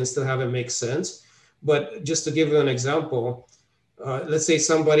quickly and still have it make sense, but just to give you an example, let's say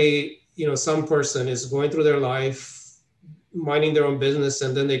somebody, some person is going through their life, minding their own business,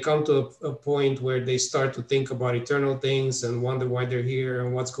 and then they come to a point where they start to think about eternal things and wonder why they're here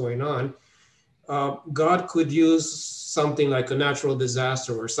and what's going on. God could use something like a natural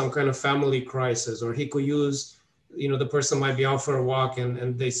disaster or some kind of family crisis, or he could use, the person might be out for a walk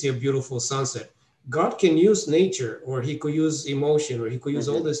and they see a beautiful sunset. God can use nature, or he could use emotion, or he could use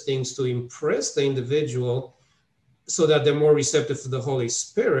all these things to impress the individual so that they're more receptive to the Holy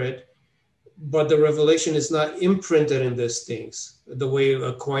Spirit. But the revelation is not imprinted in these things the way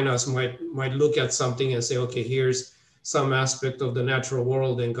Aquinas might look at something and say, okay, here's some aspect of the natural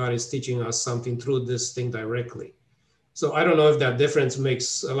world and God is teaching us something through this thing directly. So I don't know if that difference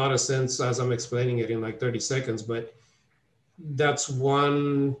makes a lot of sense as I'm explaining it in like 30 seconds, but that's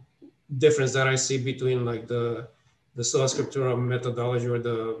one difference that I see between like the sola scriptura methodology or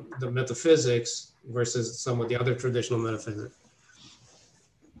the metaphysics versus some of the other traditional metaphysics.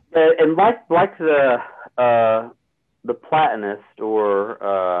 And like the Platonist, or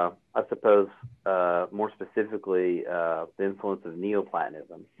I suppose more specifically the influence of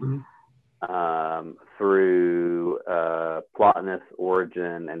Neoplatonism, through Plotinus,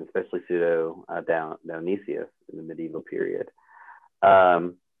 Origen, and especially Pseudo-Dionysius in the medieval period,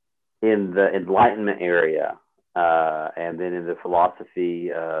 in the Enlightenment area, and then in the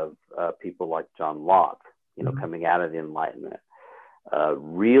philosophy of people like John Locke. coming out of the Enlightenment,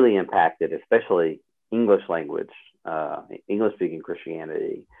 really impacted, especially English language, English-speaking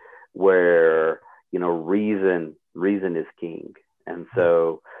Christianity, where reason is king. And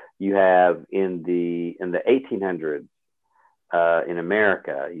so you have in the 1800s in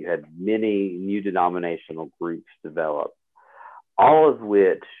America, you had many new denominational groups develop, all of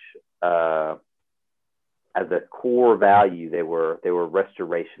which, as a core value, they were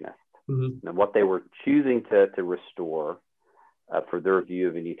restorationists. And what they were choosing to restore for their view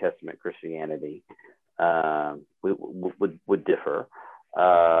of a New Testament Christianity would differ.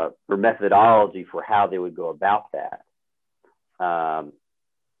 Their methodology for how they would go about that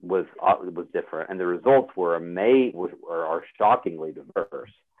was different, and the results are shockingly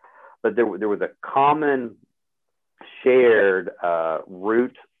diverse. But there was a common shared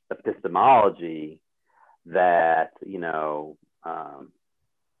root epistemology that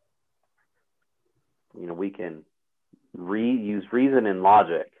we can use reason and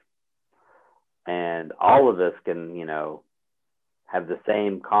logic, and all of us can have the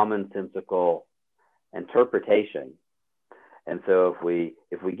same commonsensical interpretation. And so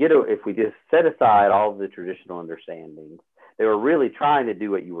if we just set aside all of the traditional understandings, they were really trying to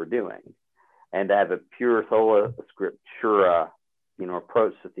do what you were doing, and to have a pure sola scriptura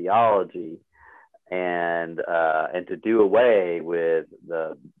approach to theology, and to do away with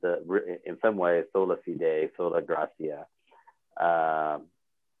the in some ways sola fide, sola gratia,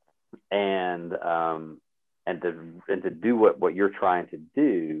 and to do what you're trying to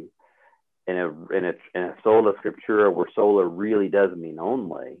do in a sola scriptura, where sola really does mean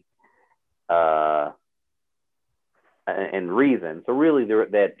only, and reason. So really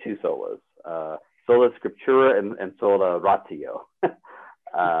they had two solas, sola scriptura and sola ratio.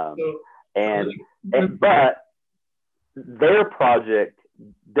 But their project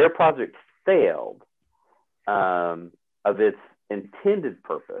failed of its intended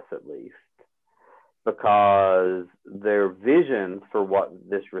purpose, at least, because their vision for what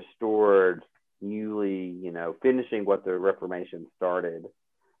this restored, newly, finishing what the Reformation started,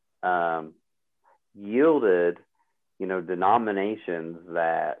 yielded, denominations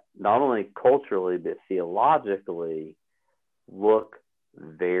that not only culturally but theologically look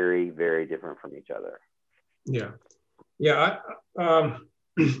very, very different from each other. Yeah. I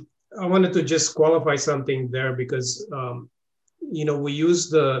wanted to just qualify something there, because we use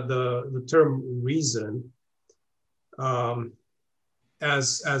the term reason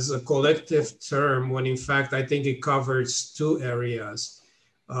as a collective term, when in fact I think it covers two areas.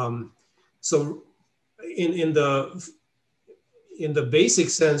 So in the basic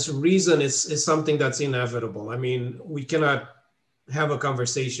sense, reason is something that's inevitable. I mean, we cannot have a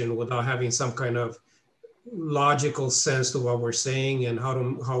conversation without having some kind of logical sense to what we're saying, and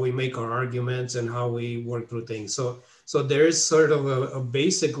how we make our arguments and how we work through things. So there is sort of a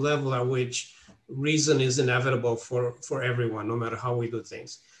basic level at which reason is inevitable for everyone, no matter how we do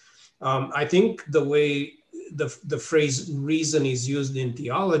things. I think the way the phrase reason is used in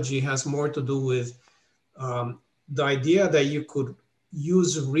theology has more to do with the idea that you could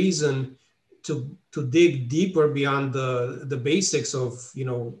use reason to dig deeper beyond the basics of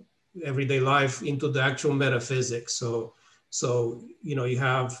everyday life into the actual metaphysics. So you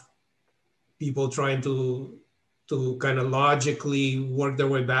have people trying to kind of logically work their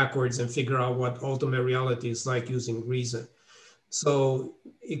way backwards and figure out what ultimate reality is like using reason. So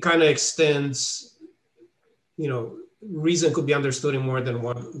it kind of extends, reason could be understood in more than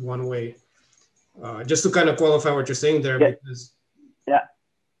one way. Just to kind of qualify what you're saying there, because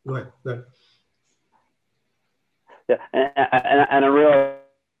go ahead. Yeah, and I realize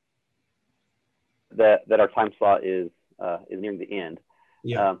that our time slot is nearing the end.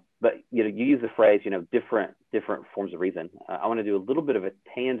 Yeah. But you use the phrase, different forms of reason. I want to do a little bit of a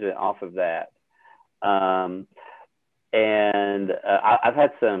tangent off of that, and I've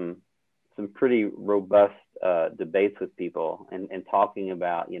had some pretty robust debates with people, and talking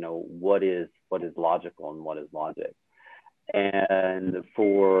about what is logical and what is logic. And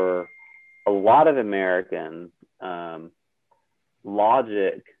for a lot of Americans,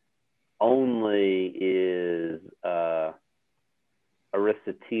 logic only is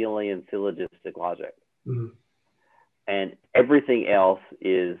Aristotelian syllogistic logic. Mm-hmm. And everything else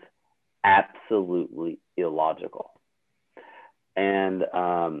is absolutely illogical. And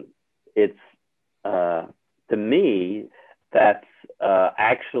it's to me, that's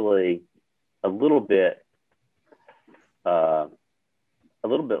actually a little bit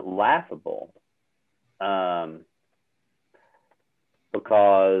laughable,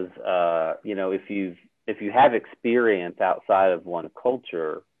 because if you have experience outside of one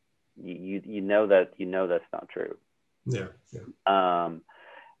culture, you know that's not true. Yeah.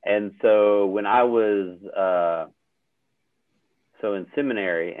 And so when I was so in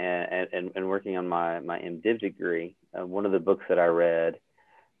seminary and working on my MDiv degree, one of the books that I read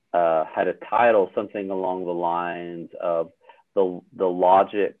had a title something along the lines of the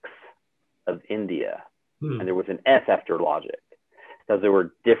logics of India, and there was an S after logic because there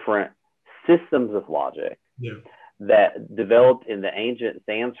were different systems of logic that developed in the ancient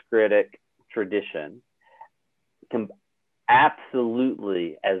Sanskritic tradition,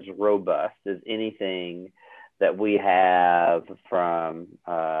 absolutely as robust as anything that we have from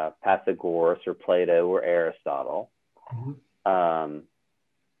Pythagoras or Plato or Aristotle,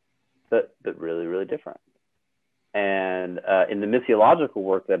 but really, really different. And in the missiological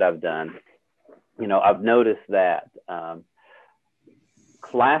work that I've done, I've noticed that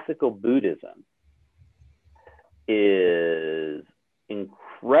classical Buddhism is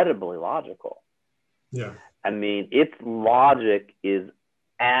incredibly logical. Yeah. I mean, its logic is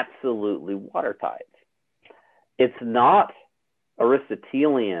absolutely watertight. It's not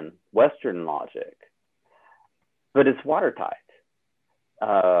Aristotelian Western logic, but it's watertight.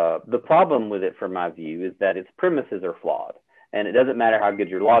 The problem with it, from my view, is that its premises are flawed. And it doesn't matter how good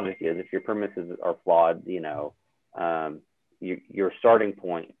your logic is. If your premises are flawed, your starting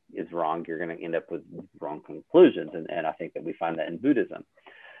point is wrong. You're going to end up with wrong conclusions. And I think that we find that in Buddhism.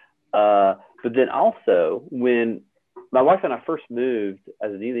 But then also, when my wife and I first moved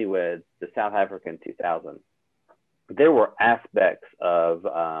as newlyweds to South Africa in 2000, there were aspects of,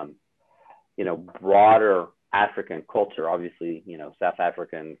 broader African culture. Obviously, South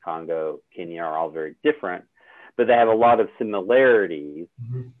African, Congo, Kenya are all very different, but they have a lot of similarities,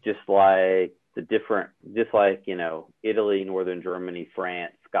 just like Italy, Northern Germany,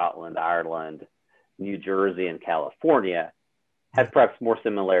 France, Scotland, Ireland, New Jersey, and California have perhaps more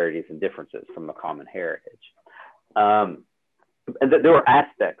similarities and differences from a common heritage. And there were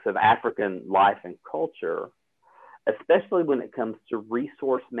aspects of African life and culture, especially when it comes to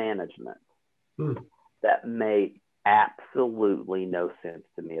resource management, that made absolutely no sense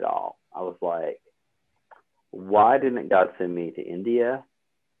to me at all. I was like, why didn't God send me to India,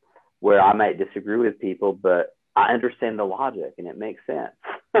 where I might disagree with people, but I understand the logic and it makes sense?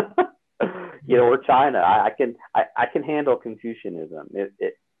 Or China. I can handle Confucianism.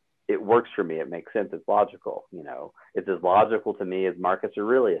 It works for me. It makes sense. It's logical. It's as logical to me as Marcus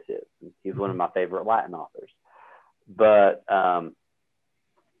Aurelius is. He's one of my favorite Latin authors. But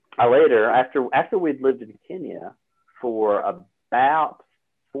I later, after we'd lived in Kenya for about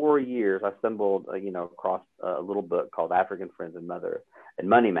 4 years, I stumbled, across a little book called African Friends and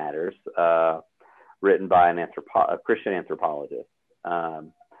Money Matters, written by a Christian anthropologist.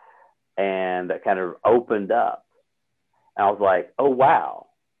 And that kind of opened up. And I was like, oh, wow,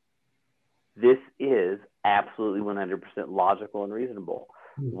 this is absolutely 100% logical and reasonable.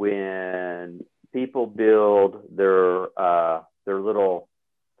 When people build their little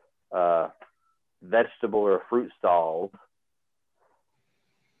vegetable or fruit stalls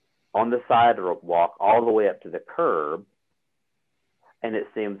on the sidewalk all the way up to the curb, and it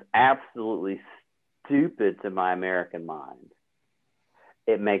seems absolutely stupid to my American mind,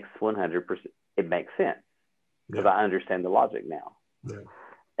 it makes 100%, it makes sense because I understand the logic now.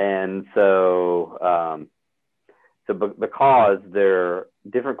 And so, because they're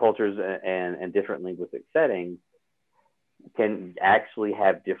different cultures and different linguistic settings can actually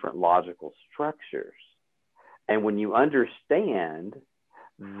have different logical structures. And when you understand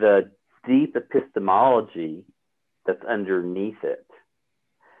the deep epistemology that's underneath it,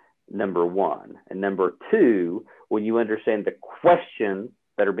 number one, and number two, when you understand the questions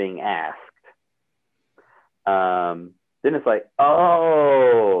that are being asked, then it's like,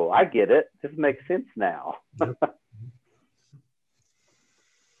 oh, I get it. This makes sense now.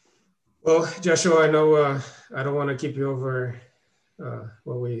 Well, Joshua, I know I don't want to keep you over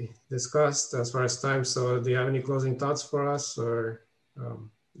what we discussed as far as time. So do you have any closing thoughts for us, or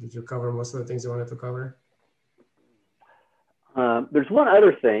did you cover most of the things you wanted to cover? There's one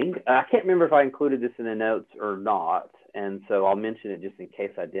other thing. I can't remember if I included this in the notes or not, and so I'll mention it just in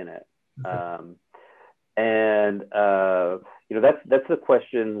case I didn't. Okay. That's the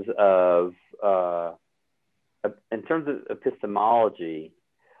questions of, in terms of epistemology,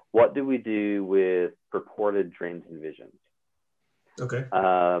 what do we do with purported dreams and visions? Okay.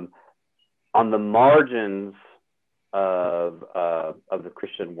 On the margins of the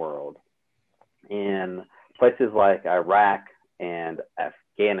Christian world, in places like Iraq and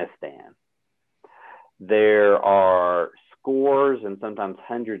Afghanistan, there are scores and sometimes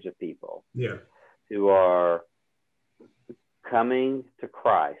hundreds of people who are coming to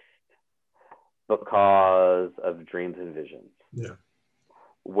Christ because of dreams and visions. Yeah.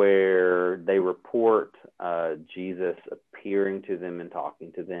 Where they report Jesus appearing to them and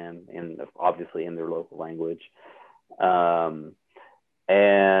talking to them, and obviously in their local language.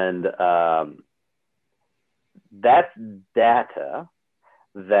 That's data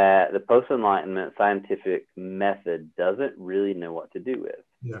that the post-Enlightenment scientific method doesn't really know what to do with.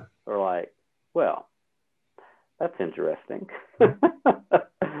 Yeah. Or like, well, that's interesting. I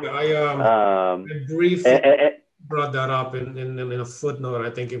briefly brought that up in a footnote, I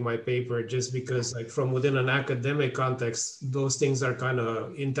think, in my paper, just because, like, from within an academic context, those things are kind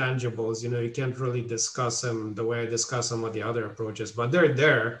of intangibles. You can't really discuss them the way I discuss some of the other approaches, but they're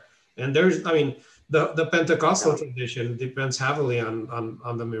there. And the Pentecostal tradition depends heavily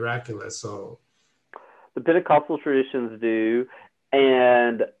on the miraculous. So the Pentecostal traditions do,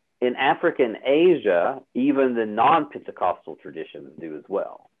 and in Africa and Asia, even the non-Pentecostal traditions do as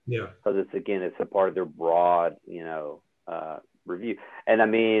well. Yeah, because it's a part of their broad, review. And I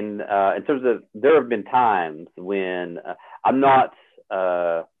mean, in terms of, there have been times when I'm not,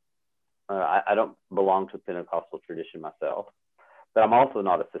 I don't belong to the Pentecostal tradition myself, but I'm also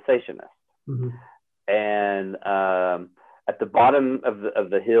not a cessationist. Mm-hmm. And at the bottom of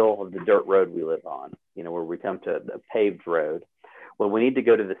the hill of the dirt road we live on, where we come to the paved road, when we need to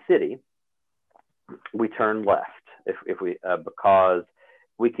go to the city, we turn left if we because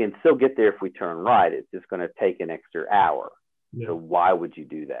we can still get there if we turn right. It's just going to take an extra hour. Yeah. So why would you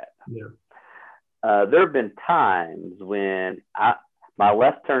do that? Yeah. There have been times when my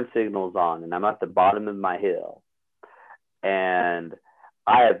left turn signal is on and I'm at the bottom of my hill, and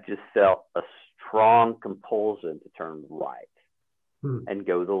I have just felt a strong compulsion to turn right and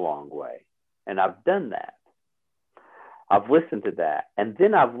go the long way. And I've done that. I've listened to that. And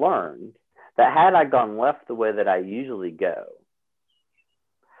then I've learned that had I gone left the way that I usually go,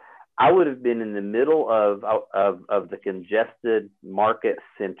 I would have been in the middle of the congested market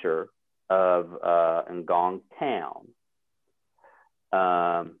center of Ngong town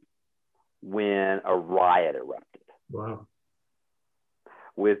when a riot erupted. Wow.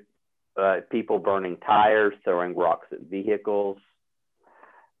 With people burning tires, throwing rocks at vehicles.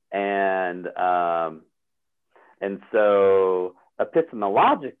 And so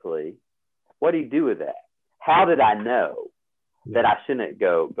epistemologically, what do you do with that? How did I know that I shouldn't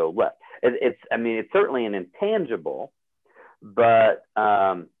go left? It's certainly an intangible, but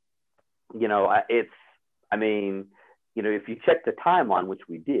if you check the timeline, which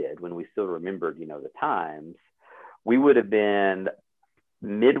we did when we still remembered, the times, we would have been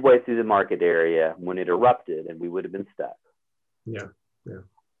midway through the market area when it erupted, and we would have been stuck. Yeah, yeah.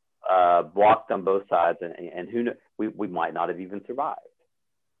 Blocked on both sides, and who knows, we might not have even survived.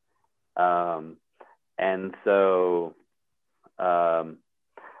 And so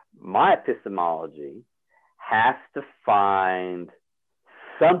my epistemology has to find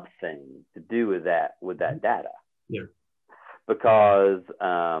something to do with that data. Yeah. Because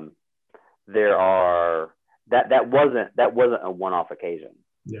there are that wasn't a one-off occasion.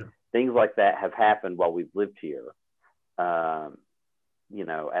 Yeah. Things like that have happened while we've lived here.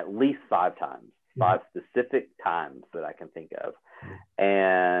 At least 5 times, 5 specific times that I can think of.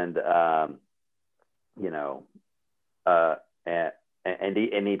 And,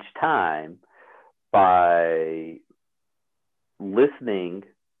 and each time, by listening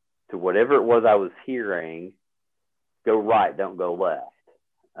to whatever it was I was hearing, go right, don't go left.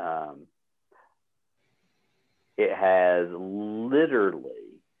 It has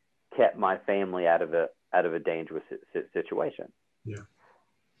literally kept my family out of a dangerous situation. Yeah.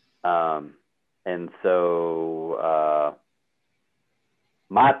 And so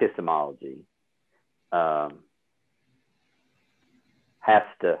my epistemology has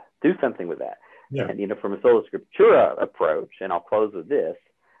to do something with that. Yeah. And, from a sola scriptura approach, and I'll close with this,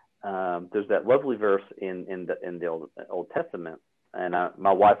 there's that lovely verse in the Old Testament, and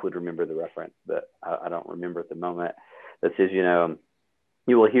my wife would remember the reference, but I don't remember at the moment, that says, you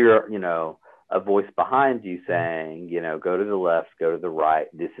will hear, a voice behind you saying, go to the left, go to the right.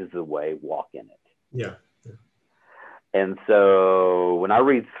 This is the way, walk in it. Yeah. Yeah. And so when I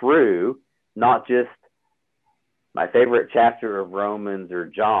read through, not just my favorite chapter of Romans or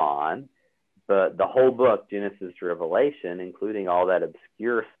John, but the whole book, Genesis to Revelation, including all that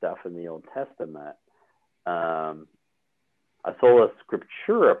obscure stuff in the Old Testament, a sola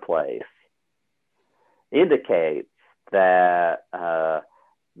scriptura place indicates that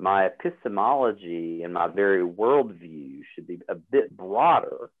my epistemology and my very worldview should be a bit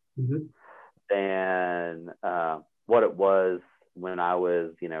broader than what it was when I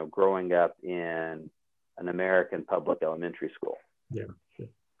was, growing up in an American public elementary school. Yeah.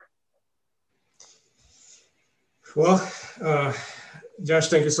 Well, Josh,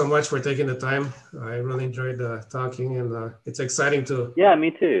 thank you so much for taking the time. I really enjoyed talking, and it's exciting to Yeah,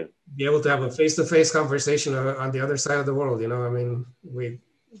 me too. be able to have a face-to-face conversation on the other side of the world. I mean,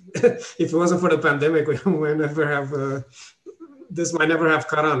 if it wasn't for the pandemic, we might never have this might never have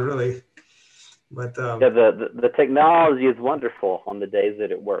caught on, really. But Yeah, the technology is wonderful on the days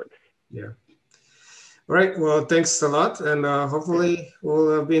that it works. yeah. All right. Well, thanks a lot, and hopefully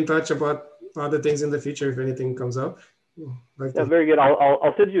we'll be in touch about other things in the future if anything comes up. Yeah, very good.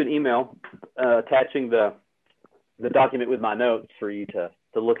 I'll send you an email attaching the document with my notes for you to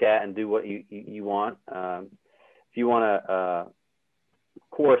look at and do what you want. If you want to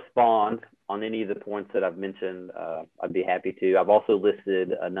correspond on any of the points that I've mentioned, I'd be happy to. I've also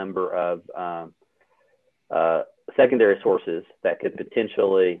listed a number of secondary sources that could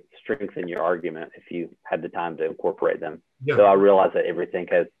potentially strengthen your argument if you had the time to incorporate them. Yeah. So I realize that everything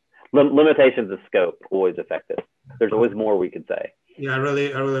has limitations of scope always affect us. There's always more we could say. Yeah, I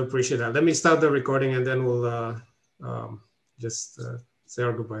really appreciate that. Let me start the recording and then we'll just say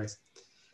our goodbyes.